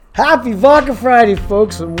Happy Vodka Friday,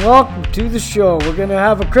 folks, and welcome to the show. We're going to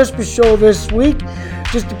have a Christmas show this week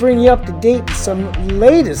just to bring you up to date with some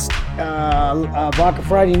latest Vodka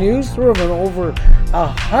Friday news. We're over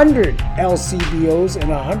 100 LCBOs and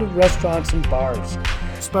 100 restaurants and bars.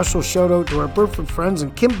 Special shout out to our Burford friends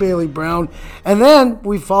and Kim Bailey Brown. And then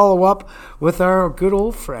we follow up with our good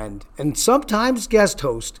old friend and sometimes guest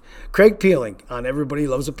host, Craig Peeling on Everybody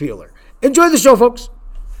Loves a Peeler. Enjoy the show, folks.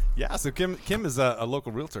 Yeah, so Kim is a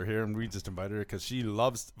local realtor here, and we just invited her because she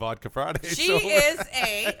loves Vodka Friday. She is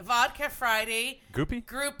a Vodka Friday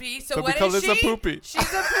groupie. So what is she? A poopy. She's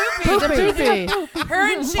a poopy.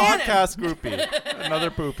 Her and Shannon. Podcast groupie.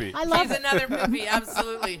 Another poopy. I love She's another poopy,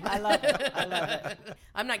 absolutely. I love it.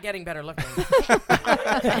 I'm not getting better looking.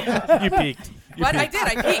 You peaked. I did.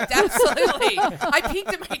 I peaked, absolutely. I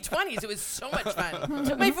peaked in my 20s. It was so much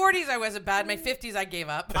fun. My 40s, I wasn't bad. My 50s, I gave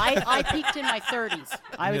up. I peaked in my 30s.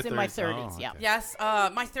 I was in my 30s, yeah. Yes,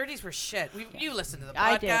 my 30s were shit. You listened to the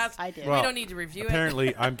podcast. I did. Well, we don't need to review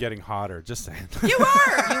apparently, I'm getting hotter. Just saying. You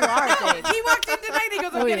are. You are, Dave. He walked in tonight. He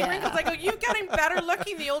goes, I'm getting wrinkles. I go, you're getting better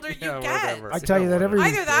looking the older you get. Whatever. I tell you that every week.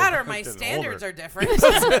 Either that or my standards are different.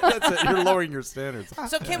 That's it. You're lowering your standards.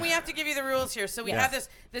 So, Kim, we have to give you the rules here. So we have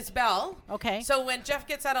this bell. Okay. So when Jeff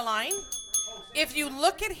gets out of line, if you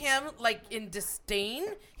look at him like in disdain,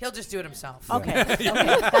 he'll just do it himself. Okay. That's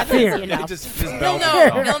easy enough.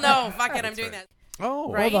 He'll know. Fuck it, I'm doing that.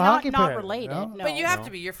 Oh, right. Well, Not related. No? But you have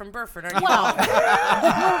to be. You're from Burford, aren't you? Well,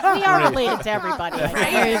 we are related to everybody.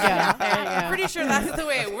 There you go. I'm pretty sure that's the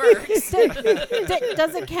way it works.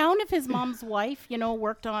 Does it count if his mom's wife,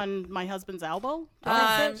 worked on my husband's elbow?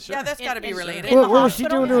 Yeah, that's got to be related. What was she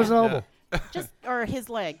doing to his elbow? Or his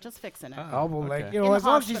leg, just fixing it. Elbow leg. In as the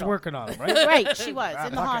long as she's hospital. working on it, right? Right, she was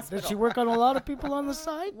in the hospital. Did she work on a lot of people on the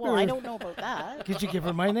side? Well, I don't know about that. Could you give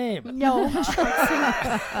her my name? No. Oh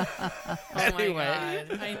my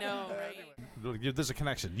God. I know, right? There's a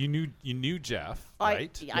connection. You knew Jeff,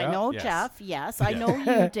 right? I know Jeff. Yes, I know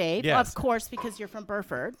you, Dave. Yes. Of course, because you're from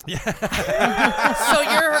Burford. So you're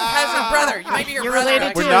her cousin brother. You might be her brother.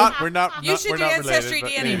 Related We're not. You should do Ancestry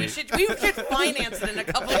DNA. We should finance it in a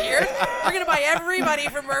couple of years. We're gonna buy everybody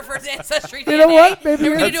from Burford's Ancestry DNA. You know what? Maybe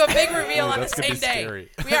we're gonna do a big reveal on the same day. Scary.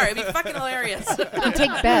 We are. It'd be fucking hilarious. We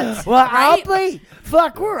take bets. Well, Right?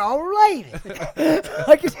 we're all related.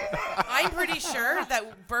 I'm pretty sure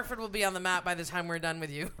that Burford will be on the map by the time we're done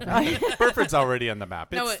with you. Burford's already on the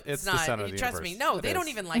map. No, it's it's the not. center of the Trust universe. me. No, they It don't is.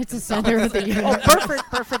 even like It's the themselves. center of the universe. Oh,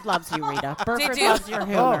 Burford loves you, Rita. Burford do? loves your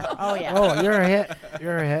humor. Oh, yeah. Oh, you're a hit.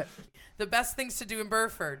 You're a hit. The best things to do in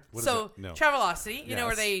Burford. What is So it? No. Travelocity, you know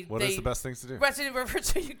where they What is the best things to do? West in Burford.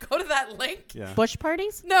 So you go to that link. Yeah. Bush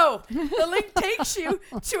parties? No, the link takes you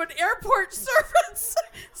to an airport service,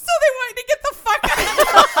 so they want you to get the fuck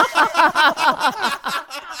out.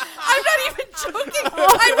 I'm not even joking.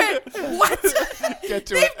 I went, what? They've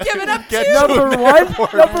given up two. Number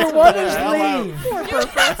one is leave.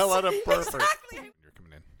 Get the hell out of Burford. Exactly. You're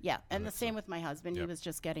coming in. Yeah, and the same with my husband. He Yep. was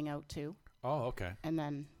just getting out, too. Oh, okay. And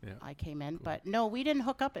then Yeah. I came in. But no, we didn't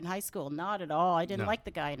hook up in high school. Not at all. I didn't No. like the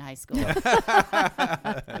guy in high school.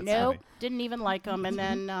 That's Nope, funny. didn't even like him. And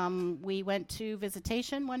then we went to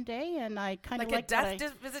visitation one day, and I kind of Like a liked death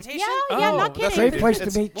visitation? Yeah, Oh, not that's kidding. Great place to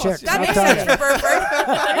meet chicks. That I'll makes tell sense you. for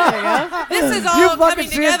Burford. This is all You fucking coming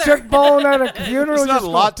see a together. chick balling at a funeral. There's not just a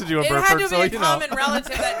go, lot to do in It had Burford, to so be a common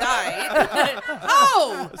relative that died.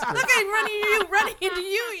 Oh, look, I'm running into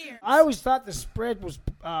you here. I always thought the spread was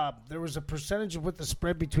there was a percentage of what the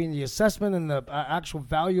spread between the assessment and the actual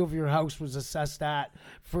value of your house was assessed at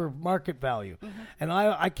for market value. And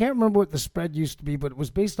I can't remember what the spread used to be, but it was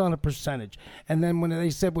based on a percentage. And then when they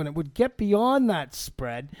said when it would get beyond that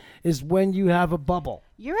spread is when you have a bubble.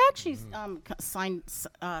 You're actually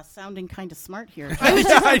sounding kind of smart here. I was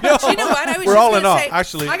just, I know. You know what? I was We're just all gonna in awe, say,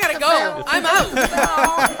 actually. I gotta go. I'm out.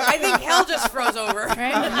 I think hell just froze over.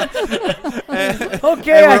 Okay,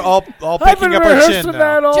 And we're all I've picking been up our chin rehearsing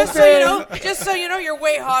that now. all Just day. so you know, you're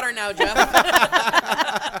way hotter now, Jeff.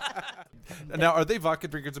 Now, are they vodka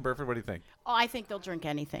drinkers in Burford? What do you think? Oh, I think they'll drink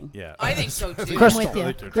anything. Yeah. I think so too. Crystal. with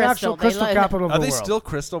you. The actual crystal They capital of Are the they world. still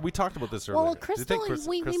Crystal? We talked about this earlier. Well, Do you Crystal, think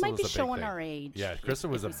we Crystal might was be a big showing thing? our age. Yeah, Crystal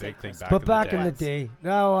was a if we say big thing Crystal. back But back in the day. day.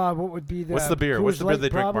 Now, what would be the... What's the beer? What's Coors the beer Light they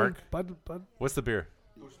drink, probably? Mark? Bud, What's the beer?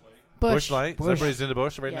 Bush. Light? Bush. Everybody's into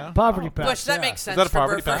Bush right Yeah. now? Poverty pack. Bush, that yeah. makes sense Is that a for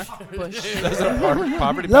poverty Burford. pack? Bush. Is that a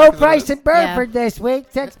poverty Low pack? price in Yeah. Burford this week.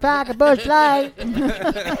 6 pack of Bush Light. Come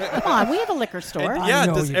on, we have a liquor store. I Yeah,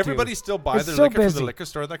 know does you everybody do. still buy It's their so liquor from busy. the liquor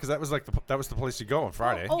store? Because that was like that was the place you go on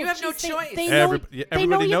Friday. You have no geez, choice. They know, Everybody they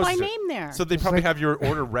know you knows by it. name there. So they probably have your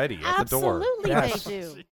order ready at the door. Absolutely, Yes. they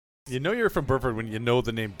do. You know you're from Burford when you know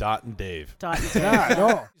the name Dot and Dave. Dot and Dave. Yeah,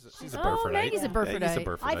 no. She's a Oh, Burfordite. Maggie's a Burfordite. Maggie's a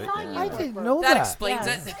Burfordite. I thought you I were didn't know That that. explains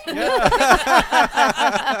Yeah.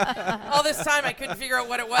 it. All this time I couldn't figure out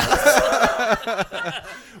what it was.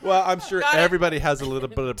 Well, I'm sure Got it. everybody has a little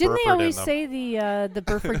bit of Didn't Burford they always in them. say the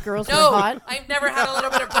Burford girls were No, hot? I've never had a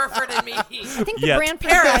little bit of Burford in me. I think the Yet. Brantford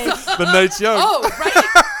Paris. guys. The night's young. Oh, right.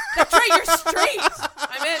 That's right. You're straight.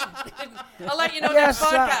 I'm in. I'll let you know Yes,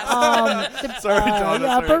 next podcast. Sorry, Donna.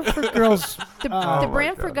 yeah, sorry. Burford girls. The my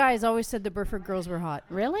Brantford God. guys always said the Burford girls were hot.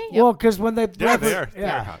 Really? Well, because when they Yeah, they are. They're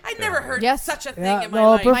yeah. hot. I They're never hot. heard Yes. such a thing Yeah, in my no,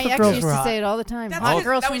 life. Burford My ex girls used were to hot. say it all the time. That's Hot because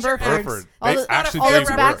girls that from was your Burford. Burford. All They the, actually all they the were.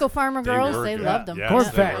 tobacco farmer They girls, were they good. loved them. Yes, Corn they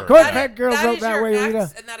fed. were. Corn That fed girls that out is that your way, ex,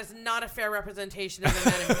 Rita. and that is not a fair representation of the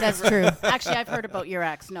men in That's Burford. true. Actually, I've heard about your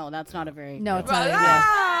ex. No, that's not a very. No, it's Well, not. Yeah.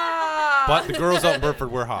 ah! But the girls out in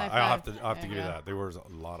Burford were hot. High I'll have five. to give you that. There was a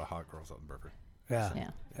lot of hot girls out in Burford. Yeah. Yeah.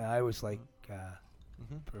 Yeah, I was like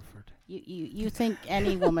Burford. You think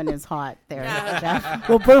any woman is hot there, Yeah. Jeff?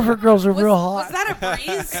 Well, Burford girls are real Was hot. that a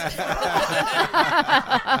breeze?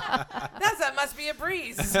 That must be a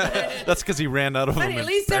breeze. That's because he ran out of them Honey, at in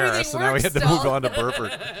least Paris, everything and now he works had to move still. on to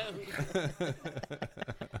Burford.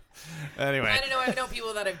 Anyway, I don't know. I know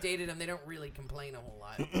people that have dated him. They don't really complain a whole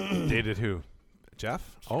lot. dated who?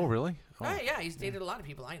 Jeff? Oh, really? Oh. Oh, yeah, he's dated a lot of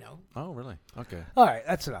people I know. Oh, really? Okay. All right,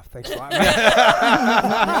 that's enough. Thanks a lot.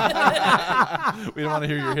 We don't want to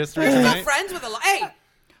hear your history Still tonight. friends with a lot. Hey,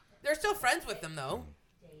 they're still friends with them though.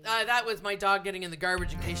 That was my dog getting in the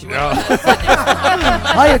garbage in case you were. No.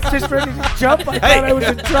 I was just ready to jump. I thought I was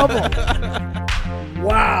in trouble.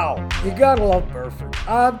 Wow. You gotta love Burford.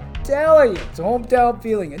 I'm telling you, it's a hometown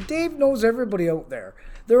feeling. And Dave knows everybody out there.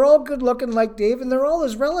 They're all good looking like Dave, and they're all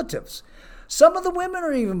his relatives. Some of the women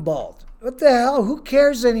are even bald. What the hell? Who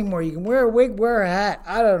cares anymore? You can wear a wig, wear a hat.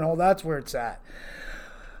 I don't know. That's where it's at.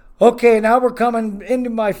 Okay, now we're coming into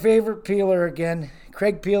my favorite peeler again.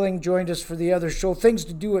 Craig Peeling joined us for the other show, Things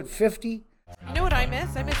to Do at 50. You know what I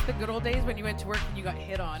miss? I miss the good old days when you went to work and you got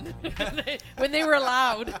hit on. When they were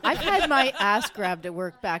allowed. I've had my ass grabbed at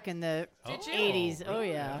work back in the Did you? 80s. Oh,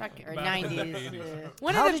 yeah. Or Back in the 90s.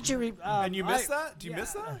 One How of the, did you... And you missed that? Do you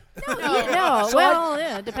miss that? No, well,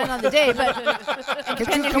 yeah, depend on the day, but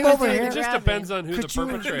Could you come over here? It just depends on who the Could you-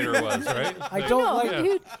 perpetrator was, right? I Like, don't no, like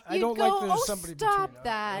Yeah. I don't go, like there's oh, somebody stop between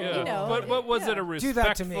that, yeah. you know. But what was it a Do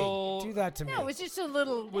that to me. respectful? Do that to me. No, it was just a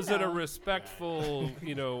little. Was you it a know. respectful?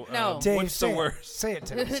 No. Dave, what's say the it. word? Say it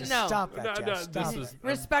to me. Just No. Stop that, No, Jeff. no, Stop this it. is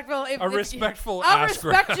respectful. a respectful I'll ass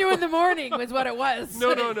respect grab. you in the morning was what it was.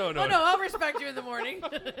 No. Oh no, I'll respect you in the morning.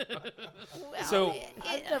 So,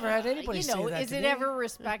 I've never had anybody You say know, that is to it me. ever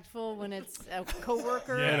respectful when it's a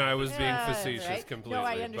coworker? and I was being Yeah, facetious right? completely. No,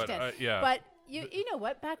 I but, understand. yeah. But you know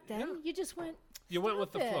what? Back then, you just went. You went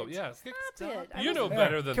with the Stop flow. it. Yeah. Stop it. I You wasn't- know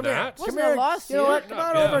better than Come that. Here. Wasn't Come a here. lawsuit. You know what? Come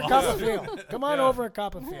on Yeah. over a cup of Yeah. feel. Come on Yeah. over a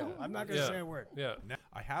cup of feel. I'm not going to Yeah. say a word. Yeah.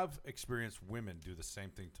 I have experienced women do the same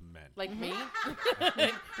thing to men. Like me?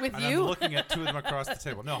 With And you? I'm looking at two of them across the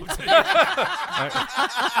table. No, I'm saying,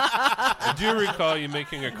 I do recall you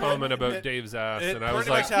making a comment about Dave's ass, It and I was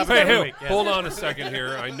pretty like, much happened hey, every hey, week, yes. hold on a second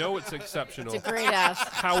here. I know it's exceptional. It's a great ass.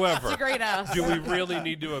 However, It's a great ass. do we really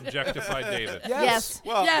need to objectify David? Yes.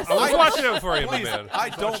 well, Yes. I was I- watching out for you, my please, man. I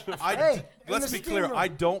don't. Hey, in Let's the be steam clear. room. I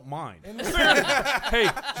don't mind Hey,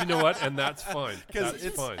 do you know what? And that's fine. because That's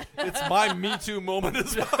it's fine. it's my Me Too moment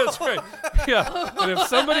as well. That's right. Yeah. And if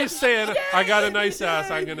somebody's saying I got a nice ass,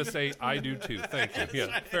 I'm gonna say I do too. Thank you.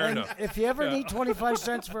 Yeah. Fair And enough. if you ever need 25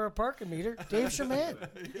 cents for a parking meter, Dave's your man.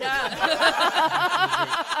 Yeah.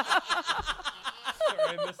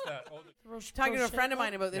 Sorry, I missed that. Hold it. Talking to a friend of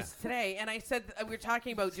mine about this today, and I said we were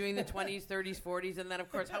talking about doing the 20s, 30s, 40s, and then of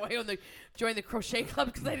course how I joined the crochet club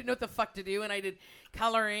because I didn't know what the fuck to do, and I did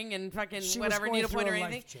coloring and fucking She was whatever, going needlepoint through or a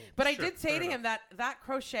life anything. change. But I did say to him that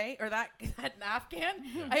crochet or that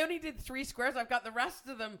napkin, I only did 3 squares. I've got the rest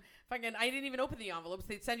of them. Fucking, I didn't even open the envelopes.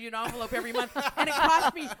 They'd send you an envelope every month, and it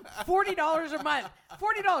cost me $40 a month.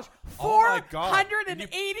 $40, Oh my God.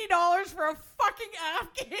 $480 for a fucking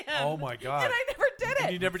Afghan. Oh my God. And I never did it.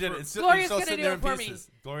 And you never did it. It's still, Gloria's you're still gonna sitting do there it in for me. pieces.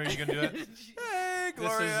 Gloria, you gonna do it? Hey, This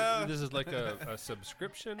Gloria. is like a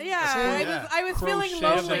subscription. Yeah, I was feeling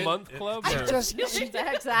Crochet of the lonely. month club. She or- just,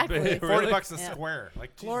 Exactly. Really? $40 a Yeah. square.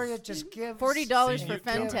 Like Gloria Jesus. just gives. $40 See, for you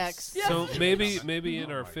Fentex. Yeah. So maybe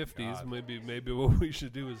in Oh our my 50s, God. maybe what we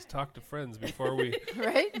should do is talk to friends before we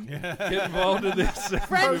Right? get involved in this.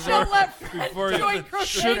 Friends don't let friends before join you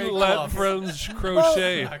crochet. shouldn't let friends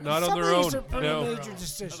crochet, not on their Some of own. these are pretty No. major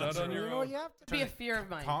decisions. Not on you your know, own. you have to. Be a fear of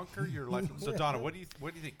mine. Conquer your life. So Donna, what do you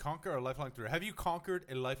think? Conquer a lifelong fear? Have you conquered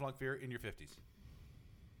a lifelong fear in your 50s?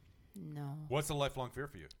 No. What's a lifelong fear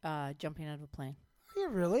for you? Jumping out of a plane. Are you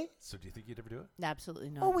really? So do you think you'd ever do it? Absolutely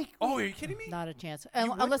not. Oh, are you kidding me? Not a chance.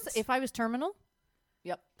 You Unless wouldn't? if I was terminal,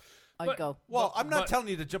 yep, I'd But- go. Well, I'm not telling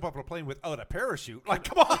you to jump up on a plane without a parachute. Like,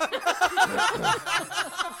 come on.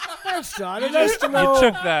 Thanks, John. Nice to know. You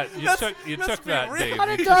took that. You Let's took be that, real. Dave. How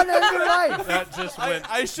did John end your life? That just went.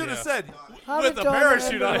 I should have yeah. said How with did a John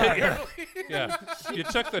parachute end on your it. Yeah, you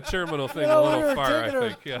took the terminal thing Well, a we were little far. I taking her,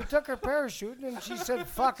 think. Yeah. we took her parachute, and she said,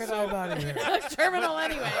 "Fuck it, I'm out of here." Terminal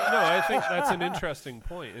anyway. No, I think that's an interesting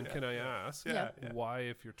point. And can I ask, Yeah. why,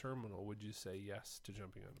 if you're terminal, would you say yes to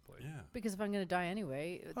jumping on a plane? Yeah. Because if I'm going to die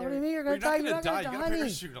anyway, What do you mean you're gonna die? You're not gonna You die, got a honey.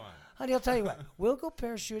 parachute on. Honey, I'll tell you what. We'll go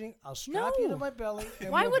parachuting. I'll strap you to No. my belly. And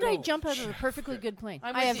why we'll would I go. jump out of a perfectly good plane?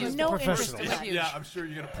 I'm I with have you. no interest Professional. in With that. you. Yeah, I'm sure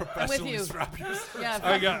you're gonna professionally you. strap yourself. Yeah,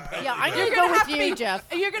 I got. Yeah, I'm You're going to gonna go have with to you, be, Jeff.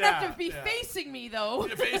 You're gonna have Yeah, to be yeah. facing me though.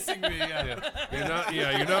 You're facing me. Yeah. You're not.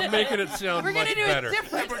 Yeah, you're not making it sound We're much gonna do better. it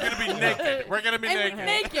different. We're gonna be naked. We're gonna be And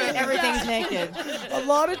naked. naked. Everything's naked. A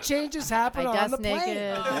lot of changes happen My on the dad's plane.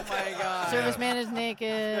 naked. Oh my god. Serviceman is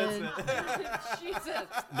naked. Jesus.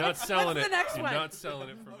 Not selling the it. next You're one? not selling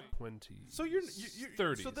it for me. 20. So you're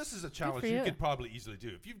 30s. So this is a challenge for you you. could probably easily do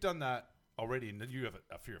if you've done that already, and then you have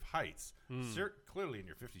a fear of heights. Clearly, in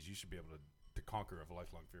your 50s, you should be able to conquer a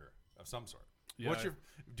lifelong fear of some sort. Yeah, What's your?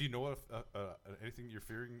 Do you know of anything you're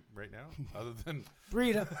fearing right now, other than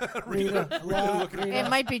Rita. Rita. It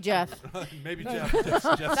might be Jeff. maybe Jeff? Jeff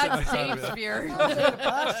That's Dave's fear.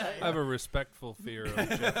 I have a respectful fear of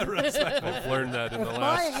Jeff. I've learned that in the My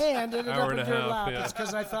last. hand ended hour up and in a your half, lap. yeah. It's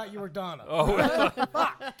because I thought you were Donna. Oh,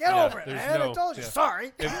 Fuck, get Yeah, over it, there's man. I no- told you. yeah.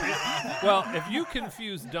 Sorry. well, if you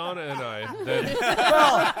confuse Donna and I, then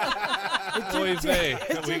Well, oy vey,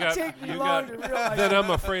 it didn't take me long to realize then that.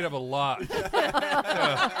 I'm afraid of a lot.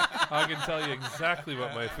 Yeah, I can tell you exactly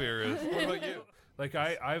what my fear is. What about you? Like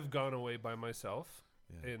I've gone away by myself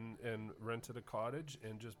and rented a cottage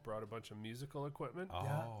and just brought a bunch of musical equipment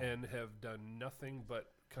and have done nothing but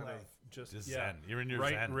kind of just Zen. You're in your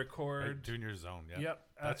write, zen. record. Right, doing your zone. Yeah. Yep.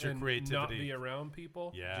 That's your and creativity. Not be around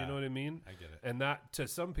people. Yeah. Do you know what I mean? I get it. And that to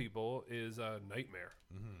some people is a nightmare.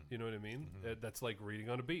 You know what I mean? That's like reading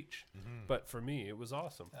on a beach. But for me, it was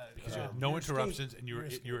awesome. Because you had no interruptions, and you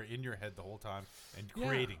were in your head the whole time and Yeah.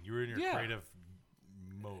 creating. You were in your Yeah. creative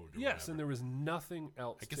mode. Or Yes, whatever. and there was nothing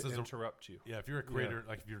else I guess to there's a- interrupt you. Yeah, if you're a creator,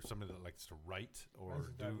 like if you're somebody that likes to write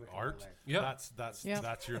or do art, Yeah. that's Yeah.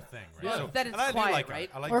 that's your thing, right? Yeah. So, That it's and I do quiet, like right?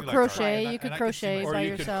 art. I like Or do like art. crochet. And You could I can see crochet Or by you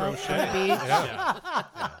could yourself crochet. on the beach.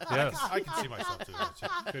 Yeah. Yes. I can see myself doing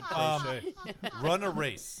that. Good crochet. Run a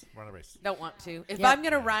race. Run a race. Don't want to. If Yeah. I'm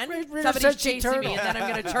gonna run, Rita somebody's said she chasing me, turtle. and then I'm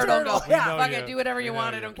gonna turtle and go. Turtle, yeah. Fuck Yeah. it, do whatever you We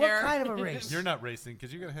want. know I you. don't What care. kind of a race? You're not racing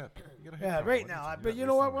because you got a hip. You got a hip. Yeah, problem. right What now. is it? But You're you not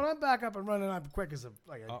know what? racing. When I'm back up and running, I'm quick as a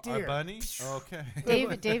A deer. bunny? Okay.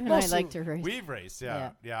 Dave and I like to race. We've raced,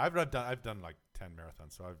 yeah. I've done like 10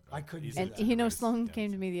 marathons, so I couldn't easily And do done you know, race. Sloan Yeah, came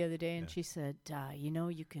so- to me the other day and Yeah. she said,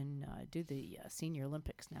 you can do the Senior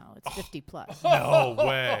Olympics now. It's 50 plus. No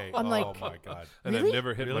way. I'm oh like, my god. And Really? I've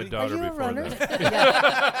never hit Really? my daughter Are you a before runner? that.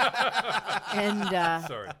 Yeah. And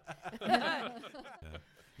Sorry.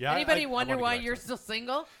 Yeah. Anybody I wonder wanna why go you're back to still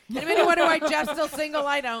single? Anybody wonder why Jeff's still single?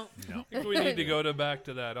 I don't. it. No. I think we need to go back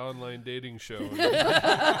to that online dating show. And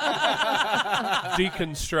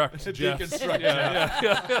deconstruct Jeff.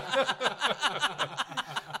 Deconstruct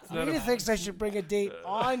Rita thinks I should bring a date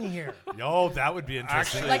on here. Yo, that would be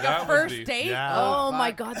interesting. Actually, Like that a would first be- date? Yeah. oh my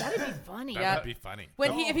fuck. God, that'd be funny. that Yeah. would be funny.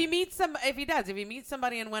 When if he meets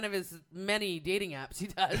somebody in one of his many dating apps, he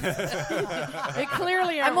does. They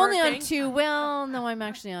clearly are I'm only on working. 2. Well, no, I'm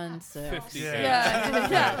actually on 6. 50. Yeah,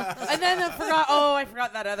 yeah. And then I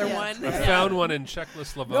forgot that other one. I found one in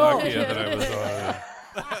Czechoslovakia that I was on.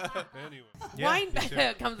 Anyway, Wine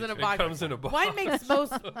comes in a it box. comes in a box. Wine makes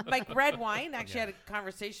most like red wine. Actually, I had a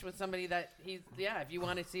conversation with somebody that if you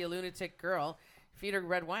want to see a lunatic girl, feed her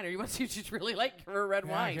red wine, or you want to see what she's really like, give her red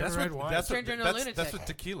wine. give her red wine. That's Turned what, her into a that's lunatic. what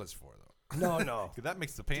tequila's for, though. No. That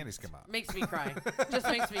makes the panties come out. Makes me cry. Just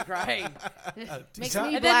makes me cry. Makes And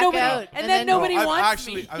me and then black nobody, out. and then nobody I've wants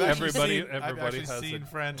actually, me. I've actually Everybody- seen, I've everybody actually has seen a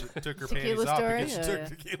friend took her tequila panties off story? because she Yeah, took yeah.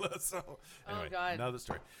 tequila. So anyway, God. another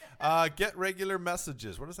story. Get regular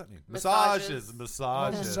messages. What does that mean? Massages.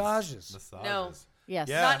 Massages. Massages. No. Yes.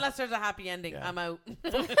 Yeah. Not unless there's a happy ending. Yeah. I'm out.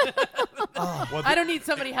 Well, I don't need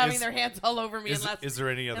somebody having Is- their hands all over me Is, unless. is there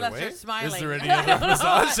any other unless way? they're smiling. Is there any other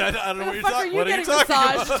massage? I don't know what you're Fuck, are talking. you What are you getting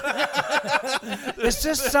talking massaged? about? It's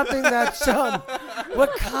just something that's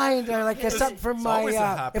what kind? Like it's something from It's my always a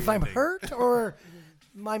happy if I'm ending. hurt or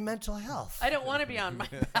my mental health. I don't want to be on my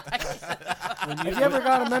back. Have you ever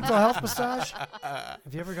got a mental health massage? Have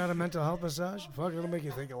you ever got a mental health massage? Fuck, it'll make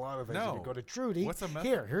you think a lot of things. No. You can go to Trudy. What's a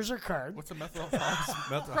Here's her card. What's a mental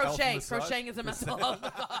health Crochet. massage? Crocheting is a mental health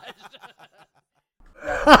massage.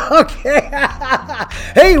 Okay.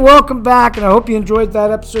 Hey, welcome back, and I hope you enjoyed that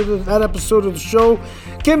episode of the show.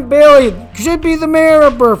 Kim Bailey should be the mayor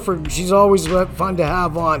of Burford. She's always fun to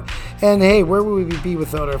have on. And hey, where would we be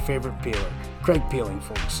without our favorite peeler, Craig Peeling,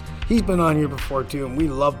 folks? He's been on here before too, and we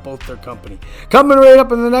love both their company. Coming right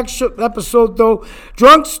up in the next episode, though,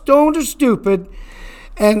 Drunk, Stoned, or Stupid,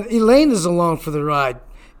 and Elaina's along for the ride,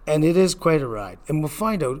 and it is quite a ride. And we'll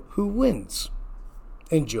find out who wins.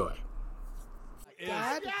 Enjoy.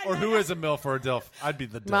 Or who is a MILF or a DILF? I'd be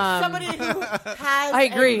the DILF. Somebody who has. I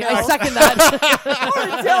agree. I second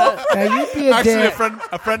that. Now, you'd be a Actually, dad.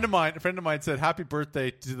 a friend of mine said, "Happy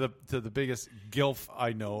birthday to the biggest gilf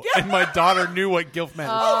I know," and my daughter knew what gilf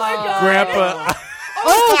meant. Oh my God. Grandpa.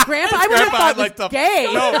 Grandpa! I would have thought it was gay.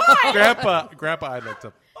 No, Grandpa. I looked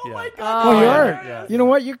up. Oh my God. Oh, you are. Yeah. You know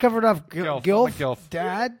what? You covered off Gilf. Gilf, I'm a Gilf.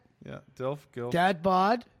 Dad, Yeah, DILF, gilf. Dad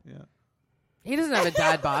bod. Yeah. He doesn't have a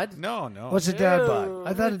dad bod. No. What's a dad bod?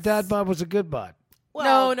 I thought a dad bod was a good bod.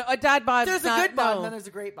 Well, No, a dad bod. There's a good bod and then there's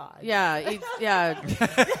a great bod. Yeah, yeah.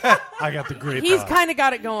 I got the great. He's bod. kind of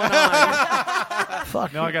got it going on.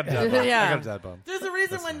 Fuck. No, I got a dad bod. Yeah. I got a dad bod. There's a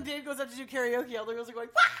reason when Dave goes up to do karaoke, all the girls are going,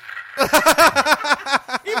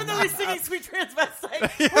 even though he's singing Sweet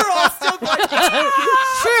Transvestite, we're all still going,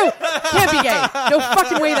 True. Can't be gay. No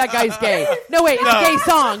fucking way that guy's gay. No way. It's a gay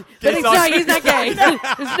song. But Gay song. he's not gay.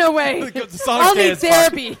 There's no way. The song I'll is gay need as fuck.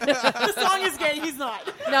 therapy. the song is gay, he's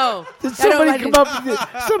not. No. Did somebody had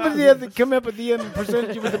to come up at the end and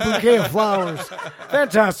present you with a bouquet of flowers?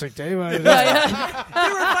 Fantastic, Dave. They were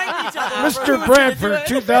fighting each other. Mr. Bradford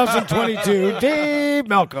 2022, Dave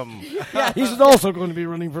Malcolm. He's also going to be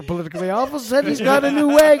running for political office, and he's got a new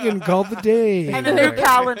wagon called the Dave. And a new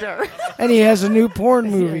calendar. And he has a new porn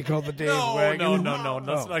movie called the Dave No, Wagon. no.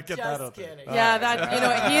 Let's not get that Just out there. kidding. Yeah,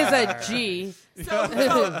 that he is a G.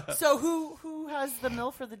 So who has the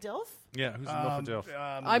MILF for the DILF? Yeah, who's a MILF or DILF?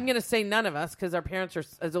 I'm gonna say none of us because our parents are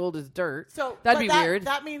as old as dirt. So that'd but be that, weird.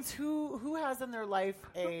 That means who has in their life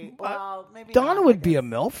a maybe Donna not, would be a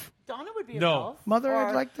MILF. Donna would be a No. MILF. Mother, or,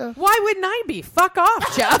 I'd like to. Why wouldn't I be? Fuck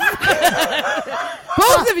off, Jeff.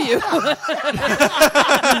 Both of you.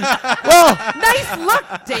 Well, Nice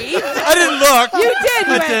luck, Dave. I didn't look. You did.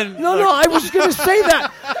 You I went, didn't. no, I was going to say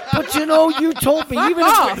that. But you told me, even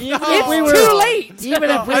off. if It's we were too late. Even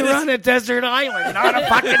if we were on a desert island, not a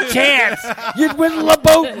fucking chance. You'd win the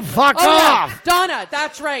boat and fuck Oh, yeah. off. Donna,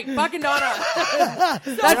 that's right. Fucking Donna.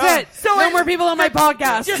 That's it. So no more people on my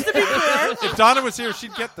podcast. Just to be clear, If Donna was here,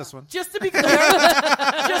 she'd get this one. just to be clear,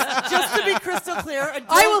 just to be crystal clear, a DILF,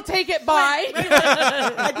 I will take it by.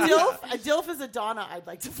 a DILF is a Donna I'd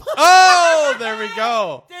like to fuck. Oh, there we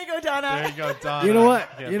go. There you go, Donna. There you go, Donna. You know what?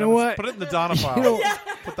 Yeah, You know what? Put it in the Donna file. You know,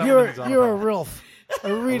 Put that one in the Donna you're a file. Rilf.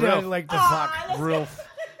 A Rita I'd Rilf. like to fuck. Rilf.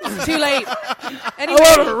 Too late. I Anyway,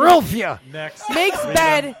 want to Rilf you, Next.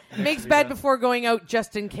 makes bed before going out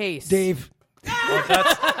just in case. Dave. Well,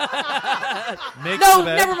 that's makes No, the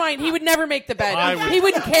bed. never mind. He would never make the bed. I would- He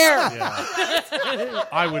wouldn't care. Yeah.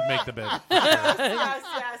 I would make the bed. Yes.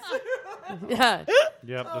 Yeah.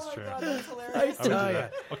 Yep, that's true. God, that's hilarious. I would do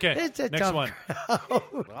that. Okay, It's a next tough one.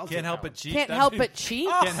 Can't help but cheat. Can't That help means- but cheat.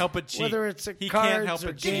 Can't help but cheat. Whether it's he cards can't help or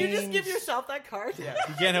but Can cheat. you just give yourself that card? He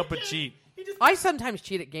can't help but cheat. I sometimes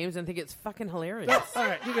cheat at games and think it's fucking hilarious. All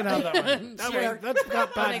right, you can have that one. That Sure. one that's got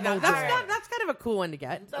I bad think mojo. that's kind of a cool one to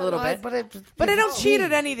get a little bit. But I don't cheat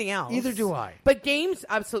at anything else. Either do I. But games,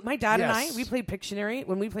 absolutely. My dad and I, Yes. we played Pictionary.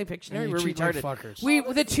 When we play Pictionary, And you we're cheat like retarded. fuckers. We,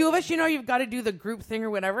 the two of us, you've got to do the group thing or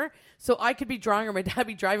whatever. So I could be drawing or my dad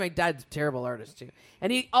be drawing. My dad's a terrible artist too.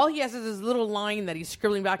 And all he has is this little line that he's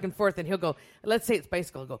scribbling back and forth. And he'll go, let's say it's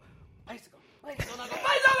bicycle. He'll go, bicycle. And I go,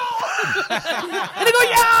 bicycle! And they go,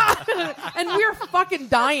 yeah! And we're fucking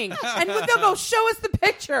dying. And they'll go, show us the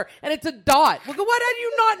picture. And it's a dot. We'll go, why did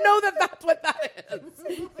you not know that that's what that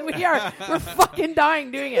is? We're fucking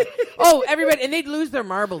dying doing it. Oh, everybody. And they'd lose their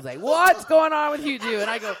marbles. What's going on with you two? And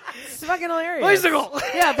I go, it's fucking hilarious. Bicycle!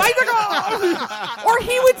 Yeah, bicycle! Or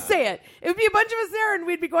he would say it. It would be a bunch of us there and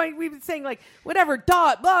we'd be saying like, whatever,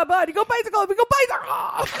 dot, blah, blah. He'd go, bicycle. We go,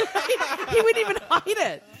 bicycle! He wouldn't even hide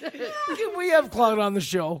it. We have Cloud on the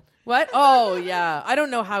show. What? Oh, yeah. I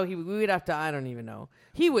don't know how we would have to, I don't even know.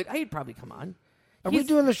 He'd probably come on. Are we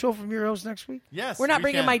doing the show from your house next week? Yes. We're not we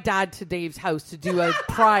bringing can. my dad to Dave's house to do a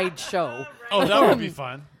pride show. Oh, that would be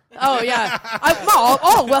fun. Oh, yeah.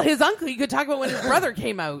 Well, his uncle, you could talk about when his brother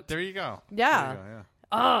came out. There you go. Yeah. There you go,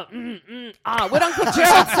 yeah. What Uncle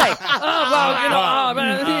Gerald say?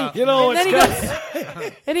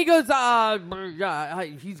 And he goes,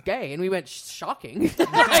 he's gay. And we went, shocking.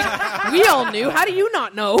 Like, we all knew. How do you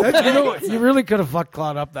not know? You know what? You really could have fucked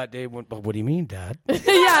Cloud up that day. But what do you mean, Dad?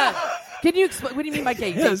 Yeah. Can you explain? What do you mean by gay?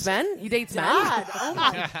 You date men? You date men? Dad, oh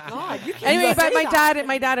my God! You can't Anyway, but say my that.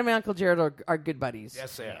 dad and my Uncle Jared are good buddies.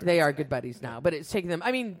 Yes, they are. They are good buddies now, but it's taken them.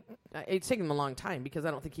 I mean, it's taken them a long time because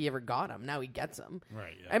I don't think he ever got them. Now he gets them.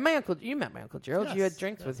 Right. Yeah. And you met my Uncle Gerald. You had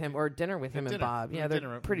drinks with him or dinner with him and dinner. Bob. We Yeah, had they're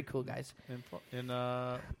dinner pretty cool guys. in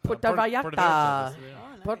Puerto Vallarta.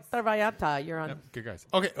 Puerto Vallarta. You're on. Yep, good guys.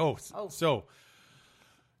 Okay. So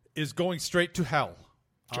is going straight to hell.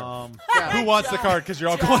 Who wants the card? Because you're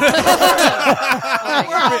all going. Rita's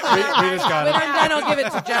got When it. I'm done, I'll give it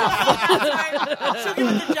to Jeff. She'll give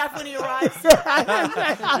it to Jeff when he arrives.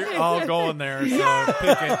 You're all going there.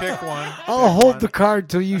 So pick one. I'll hold the card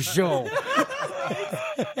till you show.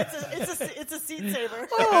 It's a seat saver.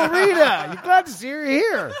 Oh, Rita, you're glad to see her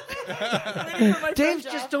here. Waiting for my Dave's friend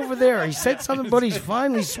Jeff. just over there. He said something, but he's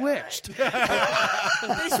finally switched.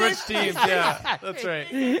 Switch teams. Yeah, that's right.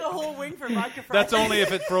 The whole wing for vodka Friday. That's only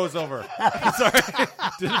if it froze over. Sorry.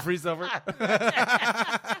 Did it freeze over?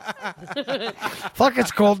 Fuck,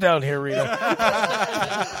 it's cold down here, Rita.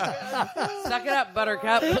 Suck it up,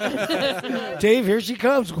 Buttercup. Dave, here she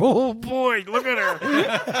comes. Oh, boy, look at her.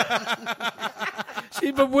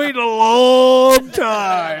 She's been waiting a long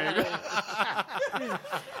time.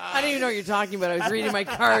 I don't even know what you're talking about. I was reading my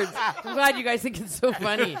cards. I'm glad you guys think it's so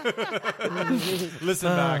funny. Listen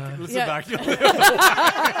back. Listen yeah. back.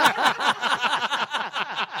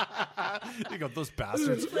 You go, those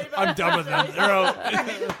bastards. I'm done with them. They're out.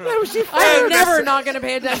 I'm never not going to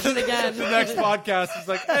pay attention again. The next podcast is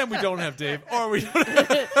like, and we don't have Dave, or we don't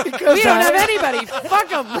have We don't have anybody. Fuck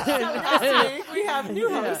them. Last week we have new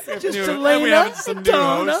hosts. Just new- and we Elaina, have some new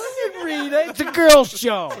Donna, hosts. and Rita. It's a girls'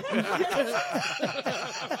 show.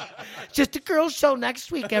 Just a girls' show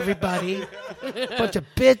next week, everybody. Bunch of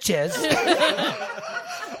bitches.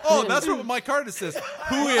 Oh, that's what my card says.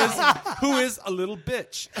 Who is a little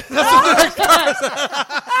bitch? That's what my card says.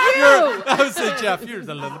 I would say, Jeff, you're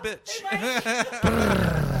the little bitch.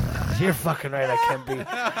 You're fucking right, I can be.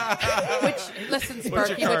 Listen,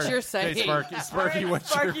 Sparky, what you're saying. Hey, Sparky, Sparky, you're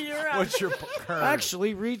up. what's your card?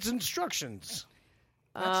 Actually reads instructions.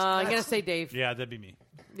 I'm going to say Dave. Yeah, that'd be me.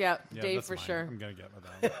 Yeah, Yeah, Dave that's for mine. sure. I'm gonna get with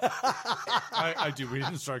that one. I do read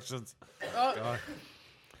instructions. God. I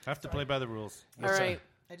have to play by the rules. All right.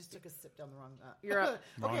 I just took a sip down the wrong. You're up.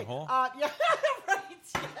 Wrong Okay. hole? Yeah, right.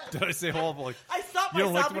 Yeah. Did I say hole? Like, I stopped you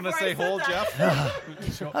don't like myself when I before say hole, said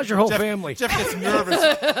Jeff? How's your whole family? Jeff gets nervous.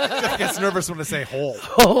 Jeff gets nervous when I say hole.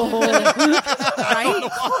 Right?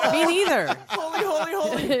 Me neither. Holy.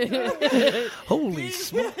 Holy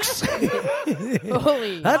smokes.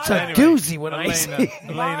 Holy. That's a Anyway, doozy when I say.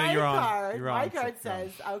 Elaina, you're on. Card, You're on. my card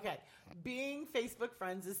says, okay, being Facebook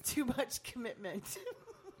friends is too much commitment.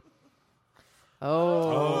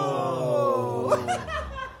 Oh.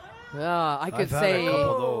 Yeah, I could I've had say. a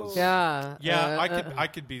couple of those. Yeah. Yeah, I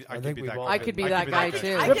could be think that we've guy. all I could be that guy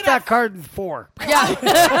too. Rip that card in 4. Yeah.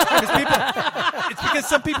 It's because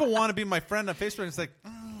some people want to be my friend on Facebook. It's like,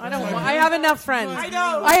 I don't. I have enough friends. I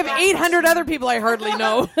know. I have 800 other people I hardly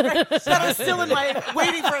know. That are still in my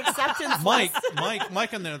waiting for acceptance. Mike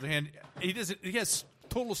list. on the other hand, he has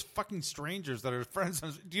total fucking strangers that are friends.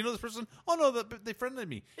 Do you know this person? Oh no, they friended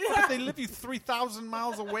me. Yeah. But they live you 3,000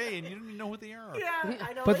 miles away, and you don't even know who they are. Yeah,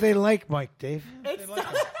 I know. But they like Mike, Dave. They like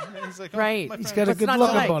him. He's like, Right. my He's friend. got a What's good not look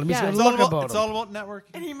to like? about him. He's Yeah. got a It's look about it's him. all about networking.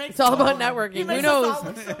 And he makes It's all about networking. He Who makes knows? us all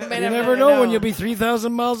look so May You never never know when know. you'll be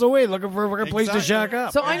 3,000 miles away looking for a place to shack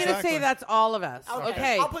up. So I'm going to Exactly. say that's all of us.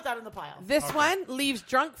 Okay. I'll put that in the pile. This one leaves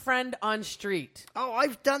drunk friend on street. Oh,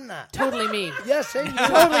 I've done that. Totally me. Yes, hey, you.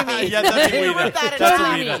 Totally me. Yeah, that's You Rita. wrote that in That's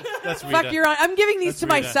Totally Rita. me. That's Rita. Fuck, you're on. I'm giving these to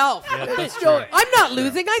Rita. myself. Yeah, that's true. I'm not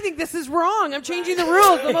losing. I think this is wrong. I'm changing the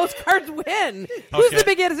rules. The most cards win. Who's Okay. the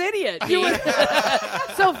biggest idiot? You were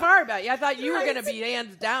so far about you. I thought you were going to be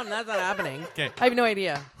hands down. That's not happening. Okay. I have no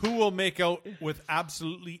idea. Who will make out with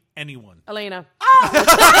absolutely anyone? Elaina.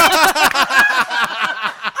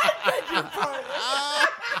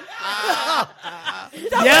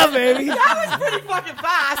 Yeah, baby. That was pretty fucking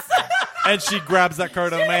fast. And she grabs that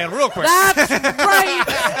card on man real quick. That's right.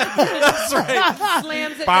 That's right.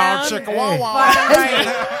 Slams it Bow down. chicka wow wow.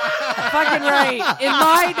 Fucking right. In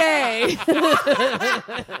my day.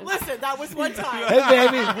 Listen, that was one time. Hey,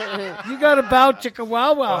 baby. You got a bow chicka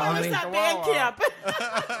wow wow, That was honey. that band camp.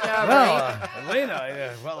 Yeah, Well, right.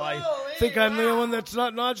 Elena, well, I think I'm the one that's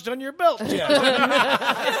not notched on your belt yet.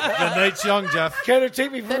 The night's young, Jeff. Can it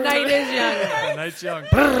take me for The a night minute? is young. The night's young.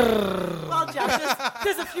 Well, Jeff,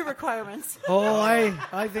 there's a few requirements. Oh, I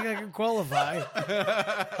think I can qualify.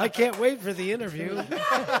 I can't wait for the interview.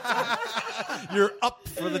 You're up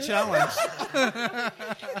for the challenge.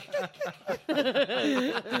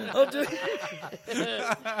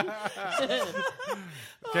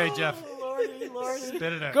 Okay, Jeff. Lordy.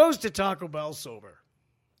 Spit it out. Goes to Taco Bell sober.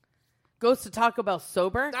 Goes to Taco Bell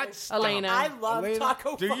sober. That's Elaina. I love Elaina,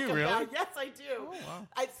 Taco do you fucking really? Bell. Yes, I do. Oh, wow.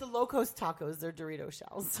 It's the Locos tacos. They're Dorito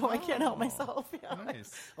shells, so I can't help myself. Yeah.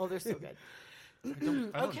 Nice. Oh, they're so good. I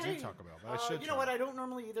don't Okay. do Taco Bell, but I should. You know what? I don't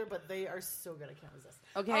normally either, but they are so good. I can't resist.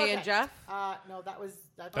 Okay, and Jeff? No, that was...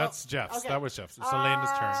 That's Jeff's. Okay. That was Jeff's. It's Elena's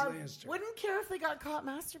turn. Elena's turn. Wouldn't care if they got caught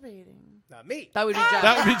masturbating. Not me. That would be Jeff.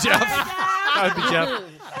 That would be Jeff. That would be Jeff.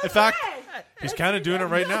 In fact, he's kind of doing it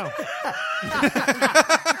right now.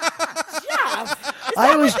 Jeff!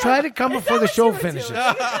 I always try to come before the show finishes.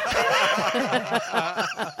 Well,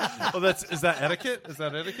 is that etiquette? Is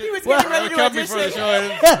that etiquette? He was getting ready to Come before the audition.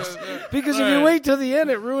 show. Yes, because if you wait till the end,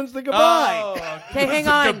 it ruins the goodbye. Okay, hang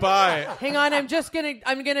on. Goodbye. Hang on, I'm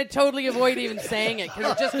gonna totally avoid even saying it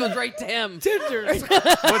because it just goes right to him. Tinders. What's it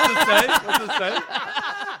say? What's it say?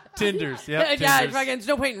 Tinders. Yep. Yeah, Tinders. fucking, there's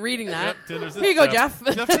no point in reading that. Yep, Tinders. Here you go, Jeff.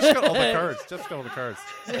 Jeff just got all the cards. Jeff's got all the cards.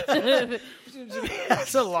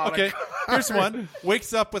 That's a lot. Okay, here's one.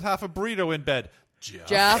 Wakes up with half a burrito in bed.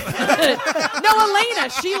 Jeff. No, Elaina.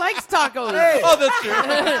 She likes tacos. Oh, that's true.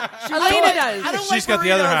 Elaina does. She's got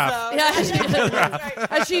the other half. Yeah,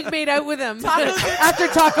 and she's made out with him after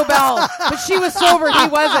Taco Bell, but she was sober. He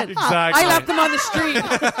wasn't. Exactly. I left him on the street.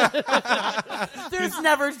 There's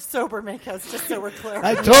never sober makeouts, just so we're clear.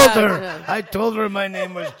 I told her. I told her my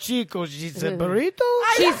name was Chico. She said burrito.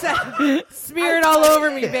 She said, "Smear it all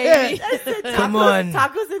over me, baby." Come on.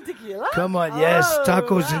 Tacos and tequila? Come on. Yes,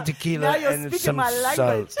 tacos wow. and tequila Now you're and speaking some my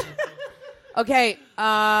language. salt. Okay,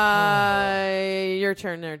 your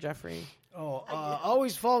turn there, Jeffrey. Oh,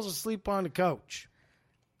 always falls asleep on the couch.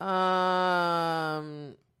 That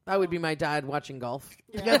would be my dad watching golf.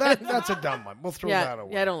 Yeah, that's a dumb one. We'll throw that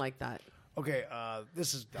away. Yeah, I don't like that. Okay,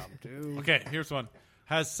 this is dumb too. Okay, here's one.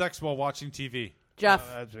 Has sex while watching TV. Jeff.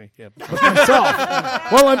 That's me. Yeah. With myself.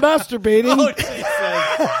 Well, I'm masturbating. Oh, Jesus.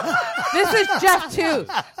 This is Jeff too.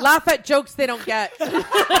 Laugh at jokes they don't get.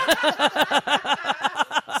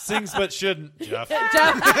 Sings but shouldn't. Jeff.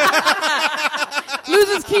 Jeff.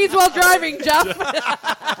 Loses keys while driving, Jeff.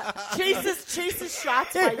 Chases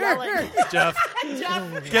shots by yelling. Jeff.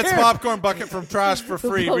 Gets popcorn bucket from trash for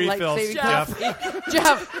free Blow refills. life-saving Jeff.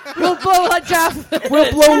 Jeff. We'll blow Jeff.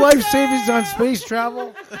 We'll blow life savings on space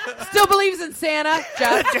travel. Still believes in Santa,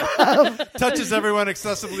 Jeff. Touches everyone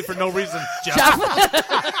excessively for no reason. Jeff. Jeff.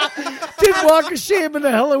 Did walk of shame in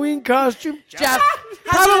a Halloween costume. Jeff.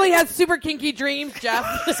 Probably has super kinky dreams, Jeff.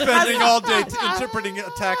 Spending all day interpreting a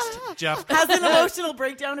text. Jeff. Has an emotional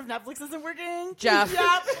breakdown if Netflix isn't working. Jeff.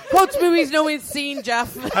 Quotes movies no one's seen,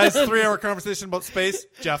 Jeff. Has 3-hour conversation about space.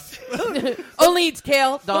 Jeff. Only eats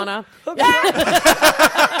kale, Donna.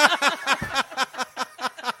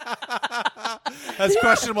 Has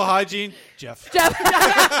questionable hygiene. Jeff. Jeff.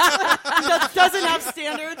 Doesn't have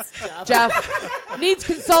standards. Jeff. Needs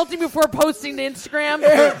consulting before posting to Instagram.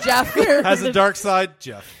 Jeff. Has a dark side.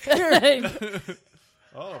 Jeff.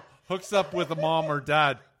 Oh. Hooks up with a mom or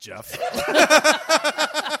dad. Jeff.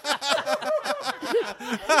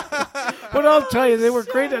 But I'll tell you, they were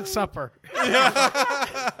great at supper.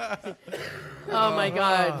 Oh my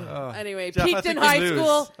God. Anyway, Jeff, I peaked in think we high lose.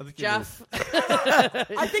 school. I think you Jeff.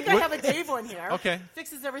 I think I have a Dave one here. Okay.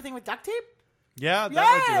 Fixes everything with duct tape? Yeah, that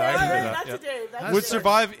Yeah, would do that. I can do that. that's Yeah. a Dave. That's Would a Dave.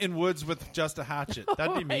 survive in woods with just a hatchet.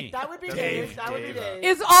 That'd be me. That would be Dave. That would be Dave.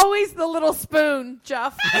 Is always the little spoon,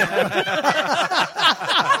 Jeff.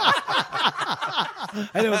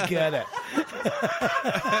 I don't get it.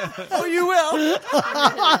 Oh, you will.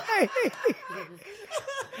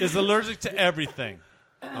 Is allergic to everything.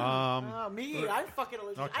 Oh, me. I'm fucking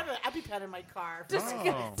allergic. I have an EpiPen in my car.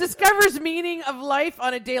 Discovers meaning of life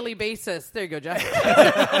on a daily basis. There you go, Jeff.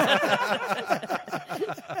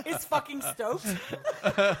 Is fucking stoked.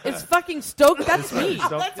 It's fucking stoked. That's me.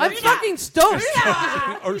 I'm fucking stoked.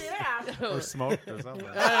 Or smoked or something.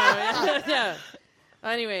 Yeah.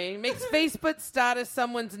 Anyway, makes Facebook status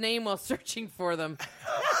someone's name while searching for them.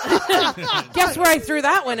 Guess where I threw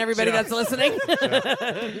that one, everybody that's listening.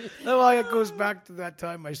 Well, it goes back to that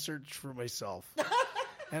time I searched for myself.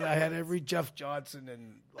 And I had every Jeff Johnson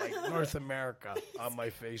in like North America on my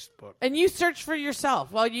Facebook. And you searched for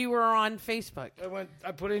yourself while you were on Facebook.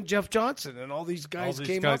 I put in Jeff Johnson, and all these guys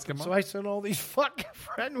came up. So I sent all these fucking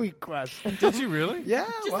friend requests. Did you really? Yeah.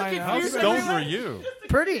 Why How not? stoned were you?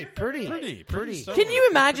 Pretty. stoned. Can you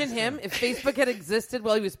imagine him if Facebook had existed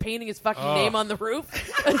while he was painting his fucking name on the roof?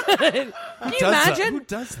 Can you imagine? Who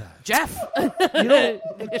does that? Jeff. You know,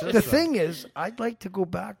 the thing is, I'd like to go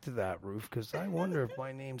back to that roof because I wonder if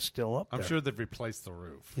my name's still up there. I'm sure they've replaced the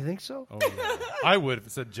roof. You think so? Oh, yeah. I would if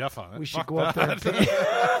it said Jeff on it. We should Fuck go up there. that.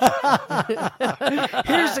 And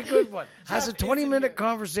pay. Here's a good one. Has a 20-minute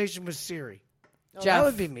conversation with Siri. Jeff. That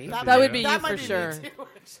would be me. That would be you That might for be me sure. too.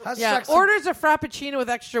 Has Yeah. sex- Orders a Frappuccino with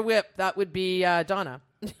extra whip. That would be Donna.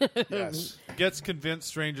 Yes. Gets convinced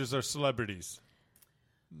strangers are celebrities.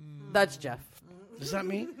 That's Jeff. Does that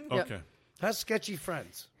mean? Yep. Okay. Has sketchy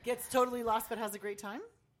friends. Gets totally lost but has a great time.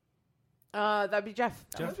 That'd be Jeff.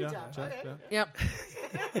 Jeff, yeah. Jeff. Jeff, Okay. yeah. Yep.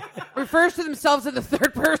 Refers to themselves in the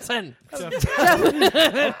third person.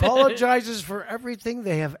 Apologizes for everything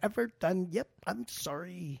they have ever done. Yep, I'm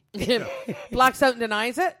sorry. Blacks out and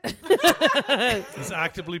denies it. He's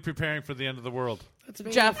actively preparing for the end of the world. That's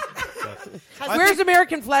me. Jeff. I Wears think-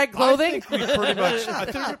 American flag clothing. I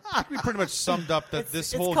think we pretty much summed up that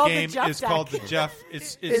this it's whole called the game Jeff is deck. called the Jeff.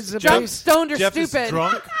 It's It's a Jeff. Drunk, stoned, or Jeff stupid. is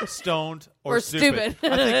drunk, stoned, or Or stupid.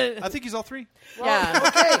 I think he's all three. Yeah.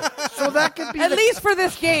 Okay, so that could be At the- least for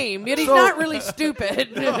this game. Yet he's So- not really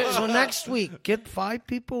stupid. So next week, get 5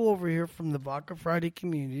 people over here from the Vodka Friday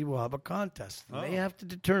community. We'll have a contest. And They have to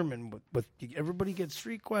determine what everybody gets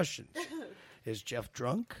 3 questions. Is Jeff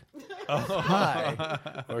drunk, high,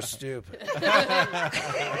 or stupid?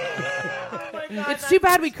 It's too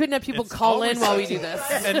bad we couldn't have people call in while we do this.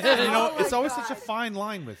 And you know, it's always such a fine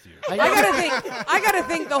line with you. I gotta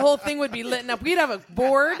think the whole thing would be lit up. We'd have a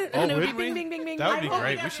board and it would be would we? bing, bing, bing, bing. That would be bing.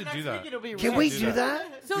 great. We should do that. Can we do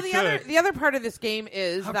that? So We the could. other part of this game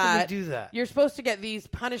is How that, can we do that? you're supposed to get these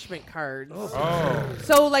punishment cards. Oh.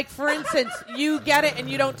 So, like, for instance, you get it and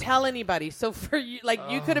you don't tell anybody. So for you, like,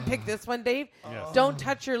 you could have picked this one, Dave. Yes. Don't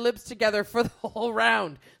touch your lips together for the whole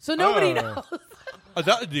round, so nobody Oh. knows. Oh,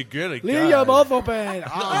 that would be really good. Leave your mouth open.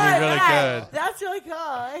 That would be really good. That's really cool.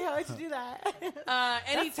 How would you do that?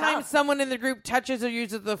 Anytime tough. someone in the group touches or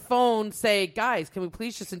uses the phone, say, "Guys, can we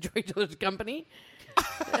please just enjoy each other's company?"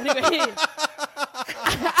 Anyway,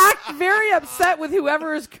 act very upset with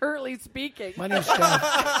whoever is currently speaking. My name's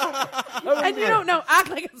Jeff. And you don't know, act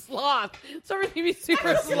like a sloth. So we're gonna be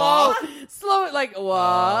super slow. Slow it like,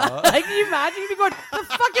 what? Like, can you imagine? You'd be going, the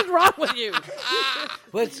fuck is wrong with you?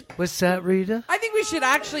 What's that, Rita? I think we should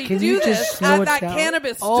actually Can do you just this slow at it that down?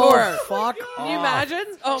 cannabis Oh, store. fuck Can you off. imagine?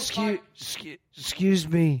 Oh, fuck. Excuse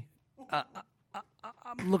me.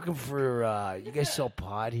 I'm looking for, you guys sell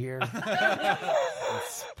pot here?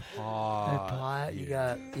 Pot. You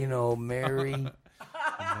got, Mary.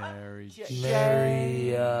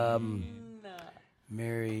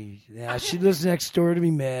 Mary. Yeah, she lives next door to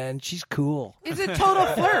me, man. She's cool. It's a total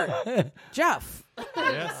flirt. Jeff.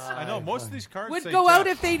 Yes, I know. Most of these cards Would say go out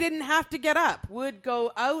Jeff. if they didn't have to get up. Would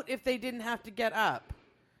go out if they didn't have to get up.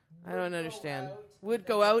 I don't understand. Would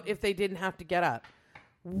go out if they didn't have to get up.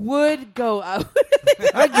 Would go out.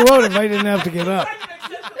 I'd go out if I didn't have to get up.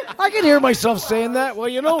 I can hear myself saying that. Well,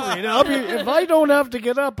 Rita, if I don't have to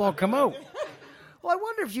get up, I'll come out. Well, I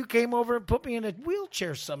wonder if you came over and put me in a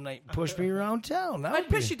wheelchair some night and pushed me around town. I'd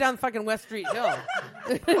push you down fucking West Street Hill.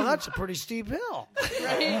 Well, that's a pretty steep hill.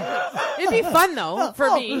 Right? It'd be fun though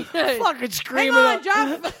for me. Fucking Hang screaming on, up.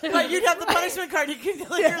 Jeff. But you'd have the punishment card. You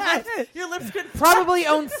could your lips could Probably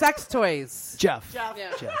own sex toys. Jeff. Jeff.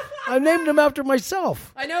 Yeah. I named him after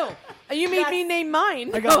myself. I know. You made me name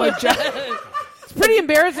mine. I got my Jeff. It's pretty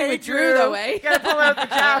embarrassing Hey, with Drew, though, eh? Gotta pull out the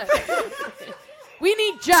Jeff. We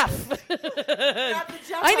need Jeff. Grab the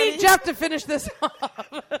Jeff, I need honey. Jeff to finish this off.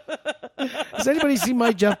 Has anybody seen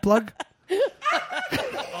my Jeff plug?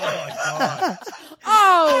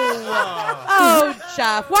 Oh,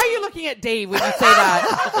 Jeff. Why are you looking at Dave when you say that?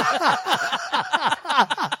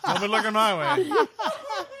 Don't be looking my way.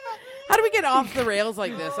 How do we get off the rails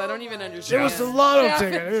like this? I don't even It understand. was the lotto Jeff.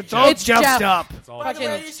 ticket. It's all It's Jeffed Jeff. up. By the way, Fucking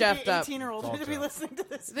you should Jeffed be up. 18 or older to be listening to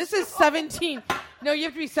this. This is 17. No, you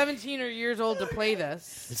have to be 17 or years old to play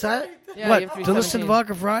this. Is that Yeah, what? you have to be To listen to 17.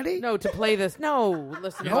 Vodka Friday? No, to play this. No,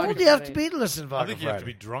 listen to How old Vodka do you have to Friday. be to listen to I Vodka think you have to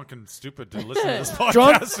be Friday? drunk and stupid to listen to this podcast.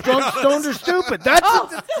 Drunk, to be drunk, honest. stoned, or stupid. That's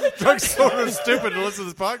Drunk, stoned, or stupid to listen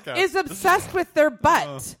to this podcast. Is obsessed with their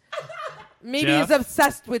butt. Maybe Jeff? is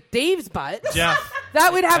obsessed with Dave's butt. Jeff.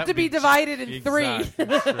 That would have That to be means- divided in three. Exactly.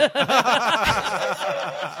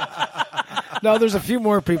 No, there's a few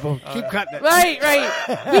more people. Keep cutting it. Right.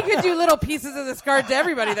 We could do little pieces of this card to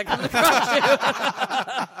everybody that comes across you.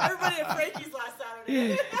 Everybody at Frankie's last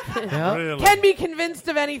Saturday. Yeah. Really? Can be convinced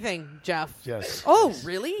of anything, Jeff. Yes. Oh,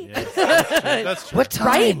 really? Yes, that's true. What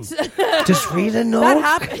time? Right? Does Rita know? That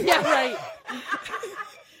happened. Yeah, right.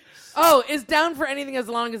 Oh, is down for anything as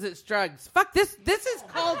long as it's drugs. Fuck this. This is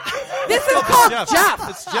called Jeff.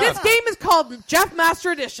 It's Jeff. This game is called Jeff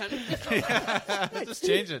Master Edition. Just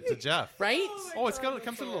change it to Jeff. Right? Oh, it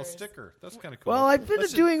comes with a little sticker. That's kind of cool. Well, I've been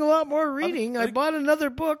doing a lot more reading. I bought another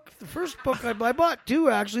book. The first book I bought two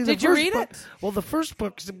actually. Did you read it? Well, the first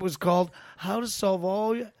book was called "How to Solve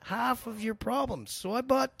Half of Your Problems," so I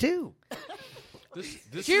bought two. I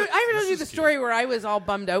told you the story where I was all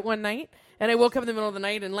bummed out one night. And I woke up in the middle of the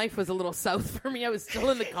night, and life was a little south for me. I was still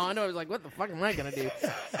in the condo. I was like, what the fuck am I going to do?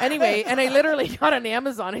 Anyway, and I literally got on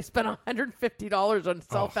Amazon. I spent $150 on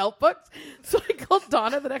self-help books. So I called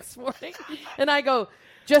Donna the next morning, and I go,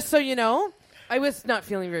 just so you know, I was not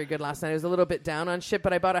feeling very good last night. I was a little bit down on shit,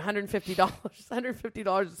 but I bought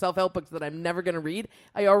 $150 of self-help books that I'm never going to read.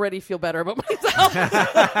 I already feel better about myself.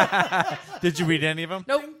 Did you read any of them?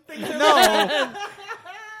 Nope. No.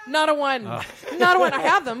 Not a one. Not a one. I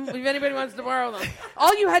have them. If anybody wants to borrow them.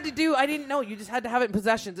 All you had to do, I didn't know. You just had to have it in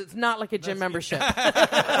possessions. It's not like a gym membership. You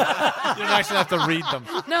don't actually have to read them.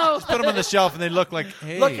 No. Just put them on the shelf and they look like,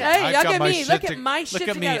 hey, Look I've at got my me. shit Look at my shit Look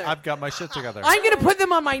at together. me. I've got my shit together. I'm going to put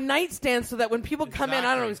them on my nightstand so that when people come in,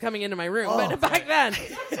 I don't know who's coming into my room, but back then,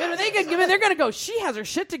 when they can come in, they're going to go, she has her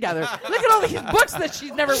shit together. Look at all these books that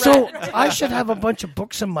she's never So read. I should have a bunch of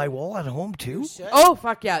books on my wall at home too. Oh,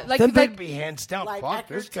 fuck yeah. Like, Then they'd be hands down. Like Fuck,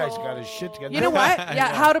 this guy's Eckhart got his shit together. you know what?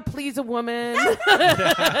 Yeah, how to please a woman.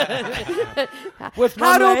 With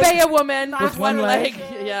How one to leg? obey a woman with one one leg.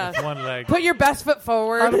 leg. Yeah. One leg. Put your best foot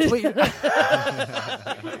forward. How to please-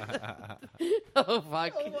 Oh,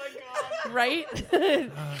 fuck. Oh, my God. Right?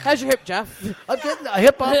 How's your hip, Jeff? I'm getting a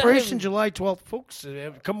hip operation July 12th, folks.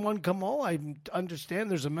 Come one, come all. I understand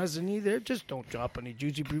there's a mezzanine there. Just don't drop any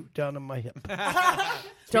juicy brute down on my hip.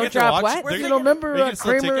 Don't get to drop watch- what? They're You gonna- know, remember they can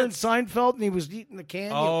sell Kramer and tickets? Seinfeld, and he was eating the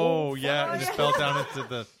candy? Oh, yeah. It just fell down into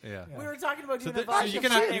the, yeah. We were talking about doing So a so vodka you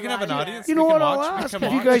can have an flavor. audience. You know we what? can I'll watch. We ask can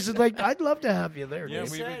if you watch. guys would like. I'd love to have you there. Yeah,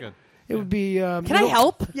 Dave. we'd be good. It would be. Can I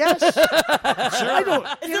help? Yes. I don't.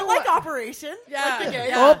 Is it like Operation? Yeah. Like the game?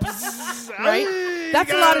 Yeah. Oops. Right?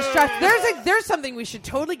 That's a lot of stress. There's something we should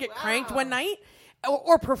totally get cranked one night.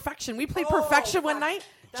 Or Perfection. We played Perfection one night.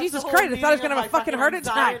 That's Jesus the whole Christ, I thought I was going to meaning have a of my fucking heart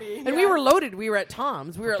attack. anxiety. And we were loaded. We were at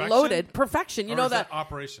Tom's. We were Perfection? loaded. Perfection. You Or know is that.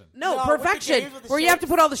 Operation. No, No, with the Perfection, games with the where you have to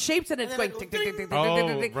shapes. put all the shapes in it. It's And going then tick, it tick, goes tick, tick, ding. tick,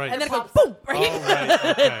 tick, tick, Oh, right. and then it goes pops boom, right? Oh, right.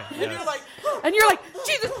 Okay. And Yeah. you're like, And you're like,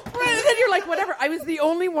 Jesus, and then you're like, whatever. I was the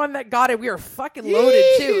only one that got it. We were fucking loaded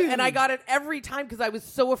too, and I got it every time because I was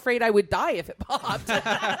so afraid I would die if it popped.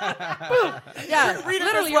 Boom. Yeah, read it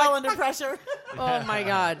literally. as you're well like, under pressure. oh my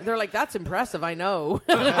God. They're like, that's impressive. I know.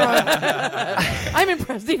 I'm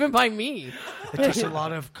impressed even by me. It takes a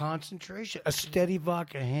lot of concentration. A steady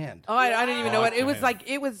vodka hand. Oh, I didn't even know it. It was Okay. like,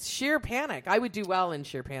 it was sheer panic. I would do well in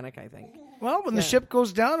sheer panic, I think. Well, when the ship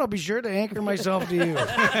goes down, I'll be sure to anchor myself to you.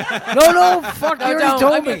 No, fuck, you No, already don't.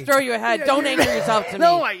 told I'm me. going to throw you ahead. Don't anchor yourself to me.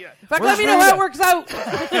 No, In fact, let me know how it works out.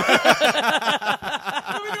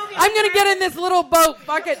 I'm going to get in this little boat.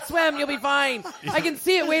 Fuck it, swim. You'll be fine. I can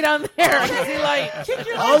see it way down there. I can see light.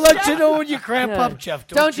 I'll let you know when you cramp up, Jeff.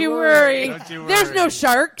 Don't you worry. Don't you There's worry. no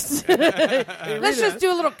sharks. Let's just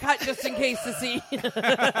do a little cut just in case to see. Swim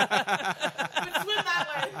that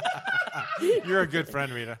way. You're a good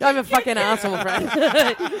friend, Rita. I'm a fucking asshole, friend.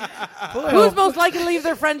 Who's most likely to leave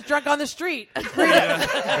their friends drunk on the street?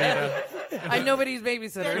 Rita. I'm nobody's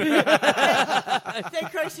babysitter.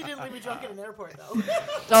 Thank Christ you didn't leave me drunk in an airport, though.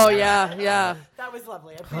 Oh, yeah, yeah. That was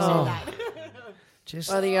lovely. I appreciate that. Just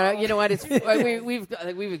Well, you know what? It's,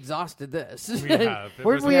 we've exhausted this. We have. It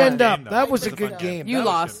where'd was we a fun end up? game, though. That was It a good fun game. You That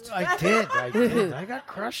was lost. I did. I got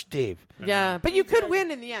crushed, Dave. Yeah, but you could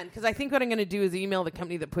win in the end because I think what I'm going to do is email the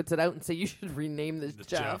company that puts it out and say you should rename this The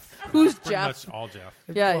Jeff. Jeff. Who's Pretty Jeff? much all Jeff.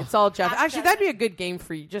 Yeah, it's all Jeff. Actually, that'd be a good game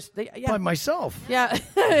for you. Just By yeah, myself. yeah.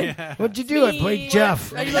 What'd you do? I played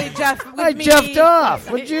Jeff. You played Jeff. With I me. Jeffed off.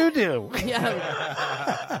 What'd you do?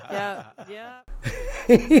 Yeah, yeah.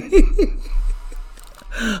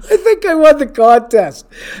 I think I won the contest.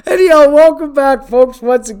 Anyhow, welcome back, folks,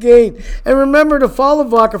 once again. And remember to follow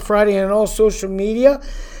Vodka Friday on all social media.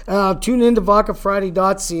 Tune in to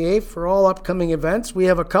vodkafriday.ca for all upcoming events. We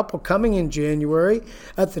have a couple coming in January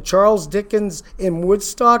at the Charles Dickens in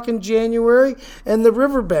Woodstock in January and the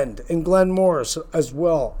Riverbend in Glen Morris as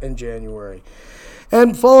well in January.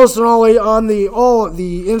 And follow us on all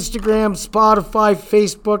the Instagram, Spotify,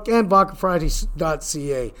 Facebook, and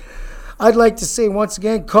vodkafriday.ca. I'd like to say once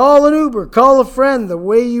again, call an Uber, call a friend. The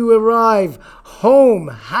way you arrive home,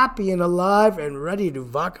 happy and alive, and ready to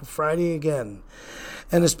Vodka Friday again.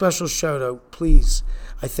 And a special shout out, please.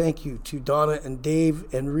 I thank you to Donna and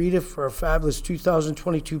Dave and Rita for a fabulous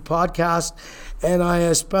 2022 podcast. And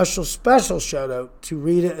a special shout out to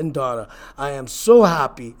Rita and Donna. I am so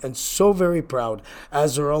happy and so very proud,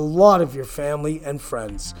 as are a lot of your family and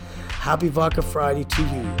friends. Happy Vodka Friday to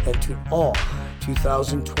you and to all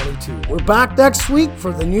 2022. We're back next week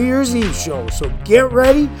for the New Year's Eve show. So get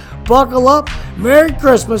ready, buckle up, Merry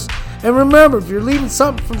Christmas. And remember, if you're leaving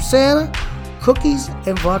something from Santa, cookies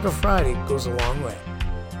and Vodka Friday goes a long way.